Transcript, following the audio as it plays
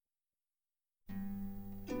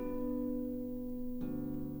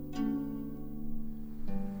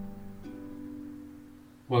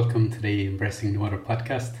Welcome to the Embracing the Water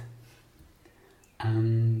podcast.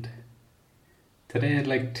 And today I'd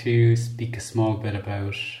like to speak a small bit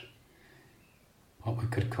about what we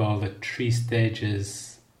could call the 3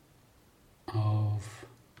 stages of,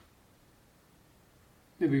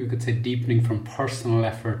 maybe we could say, deepening from personal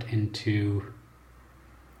effort into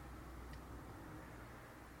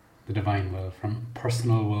the divine will, from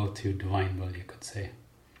personal will to divine will, you could say.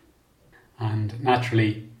 And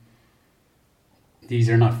naturally, these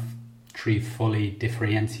are not 3 fully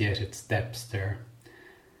differentiated steps. There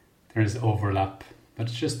is overlap, but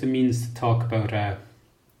it's just a means to talk about a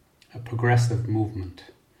progressive movement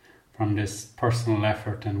from this personal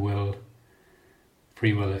effort and will,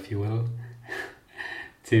 free will if you will,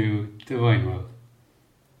 to divine will.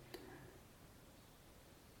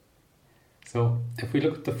 So if we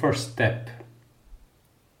look at the first step,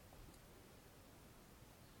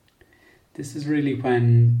 this is really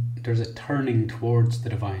when there's a turning towards the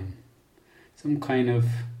divine, some kind of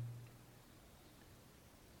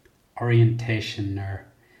orientation or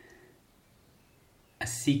a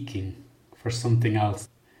seeking for something else.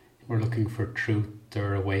 We're looking for truth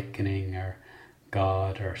or awakening or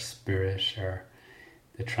God or spirit or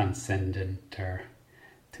the transcendent, or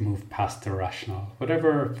to move past the rational.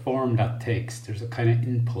 Whatever form that takes, there's a kind of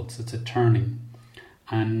impulse, it's a turning.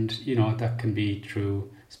 And, that can be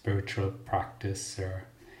through spiritual practice or,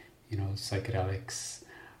 psychedelics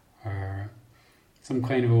or some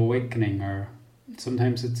kind of awakening, or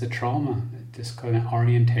sometimes it's a trauma. It just kind of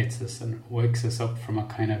orientates us and wakes us up from a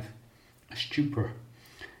kind of a stupor,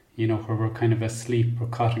 where we're kind of asleep, we're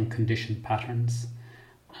caught in conditioned patterns.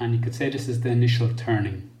 And you could say this is the initial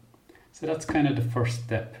turning. So that's kind of the first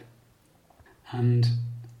step. And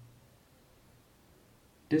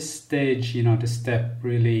this stage, this step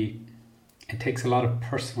really, it takes a lot of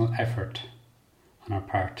personal effort on our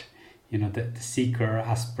part. The seeker or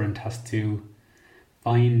aspirant has to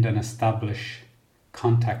find and establish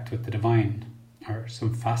contact with the divine, or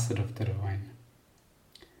some facet of the divine.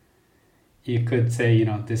 You could say,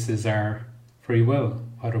 this is our free will,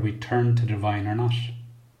 whether we turn to the divine or not.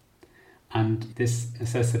 And this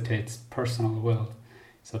necessitates personal will,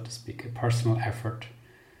 so to speak, a personal effort.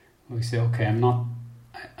 We say, okay,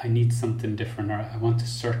 I need something different, or I want to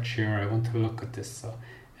search here, I want to look at this. So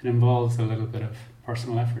it involves a little bit of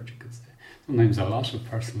personal effort, you could say. Sometimes a lot of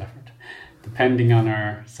personal effort, depending on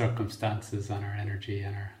our circumstances, on our energy,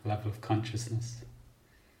 and our level of consciousness.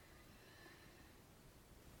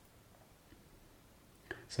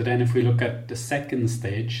 So then if we look at the second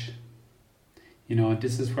stage,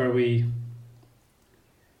 this is where we're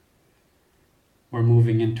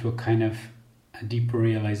moving into a kind of a deeper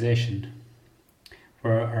realization,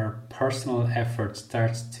 where our personal effort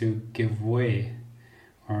starts to give way,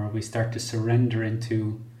 or we start to surrender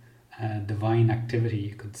into divine activity,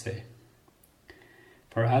 you could say.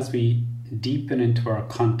 For as we deepen into our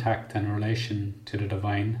contact and relation to the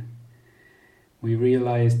divine, we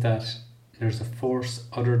realize that there's a force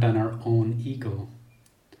other than our own ego,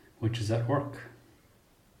 which is at work.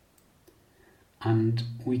 And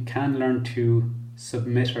we can learn to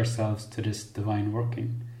submit ourselves to this divine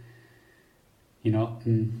working.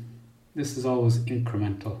 And this is always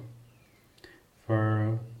incremental.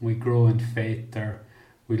 For we grow in faith, or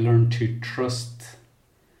we learn to trust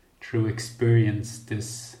through experience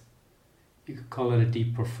this, you could call it a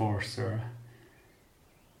deeper force, or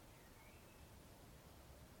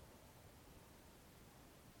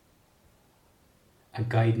a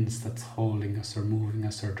guidance that's holding us or moving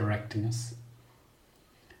us or directing us.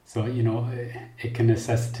 So, it can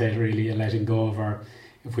necessitate really a letting go of our,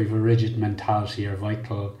 if we have a rigid mentality or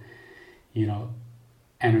vital,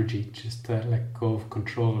 energy, just to let go of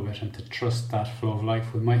control of it and to trust that flow of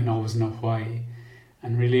life. We mightn't always know why.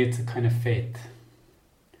 And really it's a kind of faith.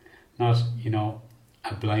 Not,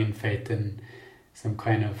 a blind faith in some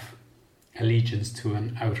kind of allegiance to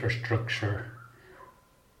an outer structure,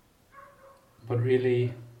 but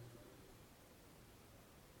really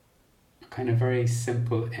a kind of very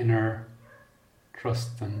simple inner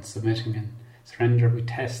trust and submitting and surrender. We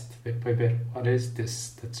test bit by bit, what is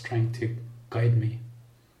this that's trying to guide me?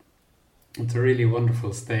 It's a really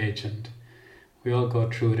wonderful stage, and we all go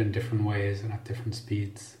through it in different ways and at different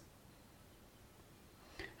speeds.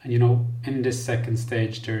 And in this second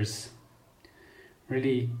stage, there's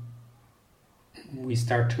really, we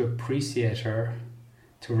start to appreciate or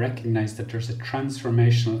to recognize that there's a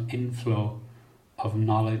transformational inflow of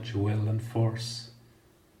knowledge, will and force.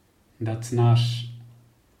 That's not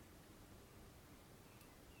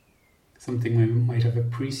something we might have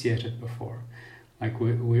appreciated before. Like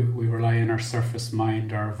we rely on our surface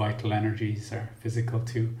mind, our vital energies, our physical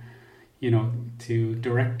to, to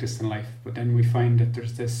direct us in life. But then we find that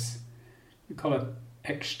there's this, we call it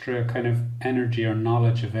extra kind of energy or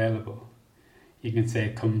knowledge available. You can say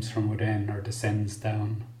it comes from within or descends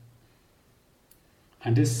down.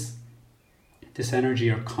 And this energy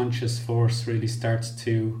or conscious force really starts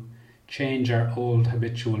to change our old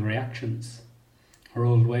habitual reactions, our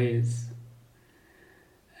old ways,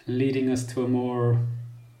 leading us to a more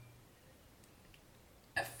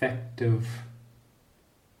effective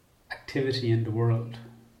activity in the world,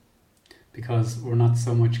 because we're not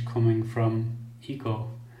so much coming from ego.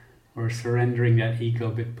 We're surrendering that ego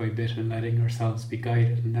bit by bit and letting ourselves be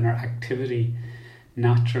guided, and then our activity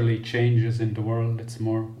naturally changes in the world. It's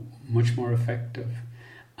much more effective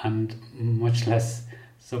and much less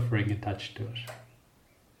suffering attached to it.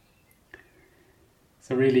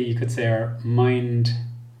 So really you could say our mind,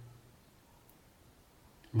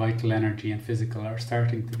 vital energy and physical are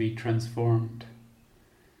starting to be transformed,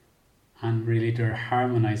 and really they're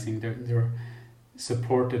harmonizing, they're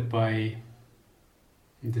supported by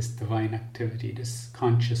this divine activity, this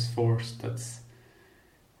conscious force that's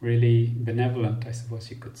really benevolent, I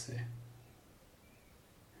suppose you could say.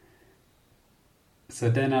 So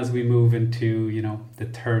then as we move into, the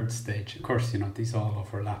third stage, of course, these all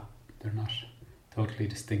overlap, they're not totally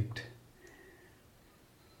distinct.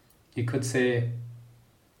 You could say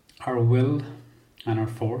our will and our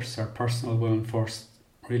force, our personal will and force,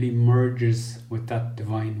 really merges with that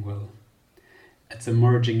divine will. It's a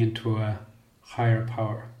merging into a higher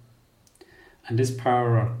power. And this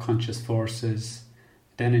power or conscious force is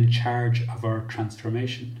then in charge of our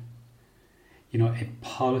transformation. It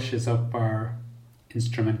polishes up our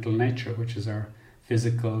instrumental nature, which is our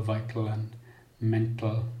physical, vital and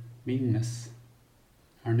mental beingness,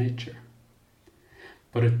 our nature.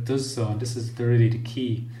 But it does so, and this is really the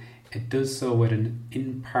key, it does so with an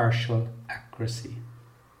impartial accuracy.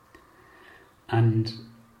 And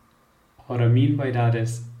what I mean by that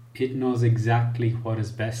is it knows exactly what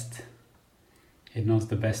is best. It knows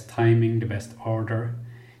the best timing, the best order,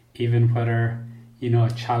 even whether, a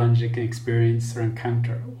challenge it can experience or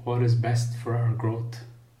encounter, what is best for our growth.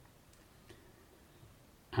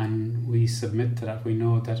 And we submit to that. We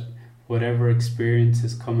know that whatever experience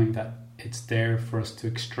is coming, that it's there for us to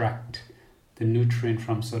extract the nutrient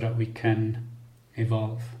from, so that we can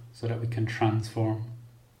evolve, so that we can transform.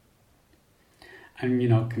 And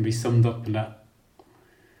it can be summed up in that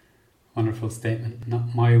wonderful statement,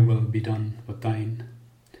 not my will be done, but thine.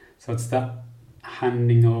 So it's that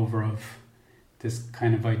handing over of this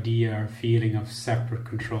kind of idea or feeling of separate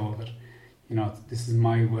control, that, this is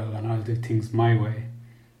my will and I'll do things my way,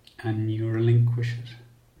 and you relinquish it.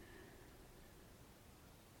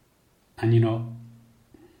 And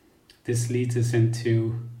this leads us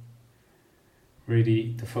into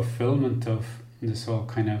really the fulfillment of this whole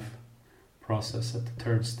kind of process at the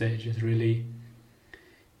third stage. Is really,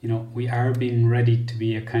 we are being ready to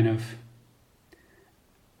be a kind of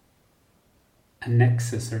a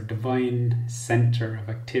nexus or divine center of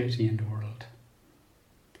activity in the world.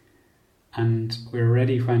 And we're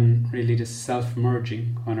ready when really this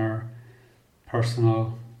self-merging, when our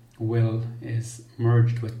personal will is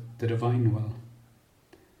merged with the divine will.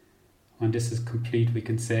 When this is complete, we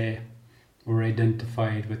can say we're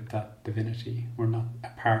identified with that divinity. We're not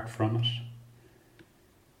apart from it.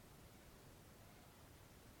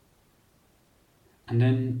 And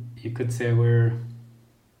then you could say we're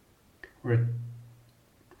a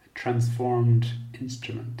transformed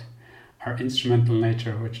instrument. Our instrumental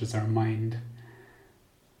nature, which is our mind,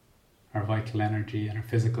 our vital energy and our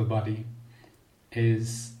physical body,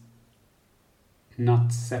 is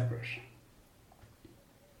not separate.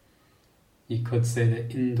 You could say the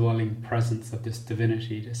indwelling presence of this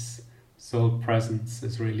divinity, this soul presence,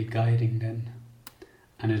 is really guiding then,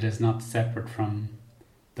 and it is not separate from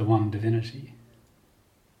the one divinity.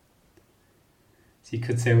 So you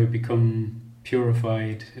could say we become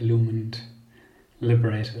purified, illumined,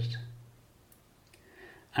 liberated,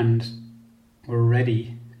 and we're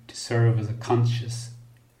ready to serve as a conscious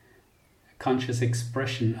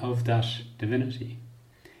expression of that divinity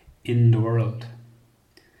in the world.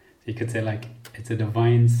 So you could say it's a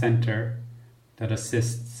divine center that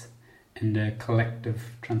assists in the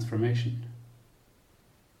collective transformation.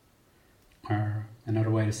 Or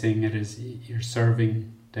another way of saying it is you're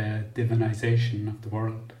serving the divinization of the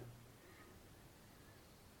world.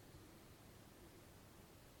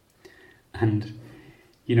 And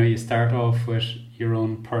you start off with your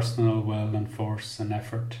own personal will and force and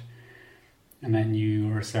effort, and then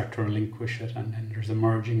you start to relinquish it, and then there's a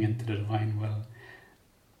merging into the divine will.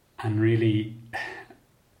 And really,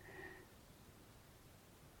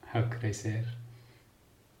 how could I say it?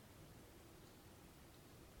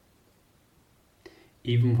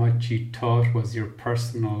 even what you thought was your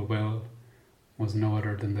personal will was no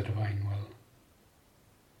other than the divine will.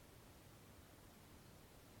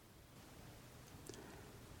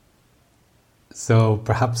 So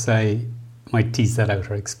perhaps I might tease that out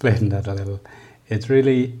or explain that a little. It's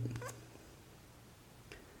really,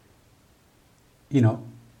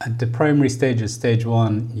 at the primary stages, stage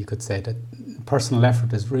one, you could say that personal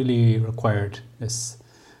effort is really required, this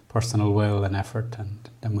personal will and effort, and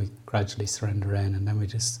then we gradually surrender in, and then we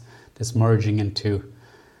just this merging into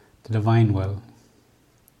the divine will,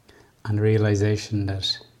 and the realization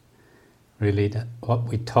that really that what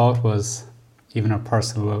we thought was even our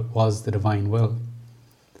personal will was the divine will.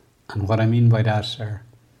 And what I mean by that, or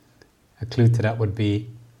a clue to that, would be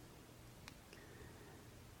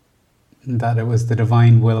that it was the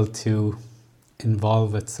divine will to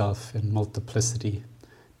involve itself in multiplicity,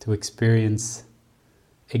 to experience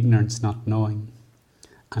ignorance, not knowing,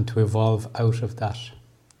 and to evolve out of that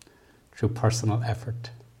through personal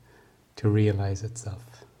effort, to realize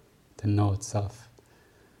itself, to know itself.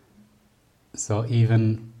 So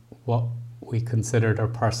even what we considered our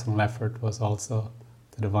personal effort was also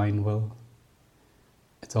the divine will.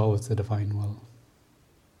 It's always the divine will.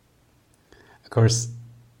 Of course,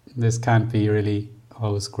 this can't be really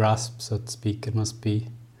always grasped, so to speak. It must be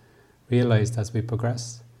realized as we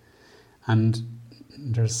progress. And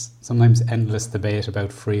there's sometimes endless debate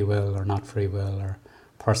about free will or not free will, or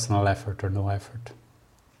personal effort or no effort.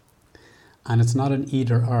 And it's not an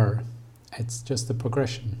either or, it's just a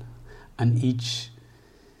progression. And each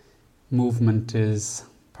movement is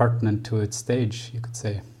pertinent to its stage, you could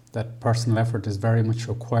say. That personal effort is very much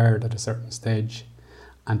required at a certain stage.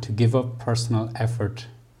 And to give up personal effort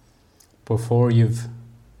before you've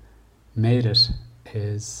made it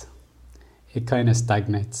kind of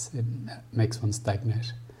stagnates. It makes one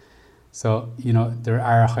stagnate. So, there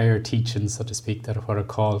are higher teachings, so to speak, that are what are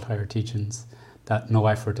called higher teachings, that no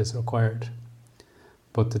effort is required.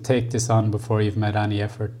 But to take this on before you've made any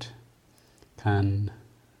effort can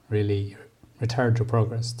really retard your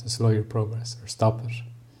progress, to slow your progress or stop it.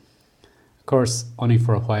 Of course, only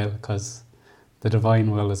for a while, because the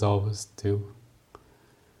divine will is always to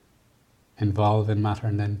involve in matter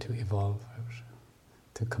and then to evolve out,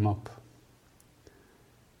 to come up.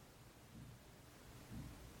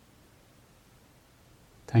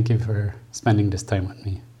 Thank you for spending this time with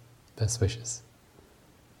me. Best wishes.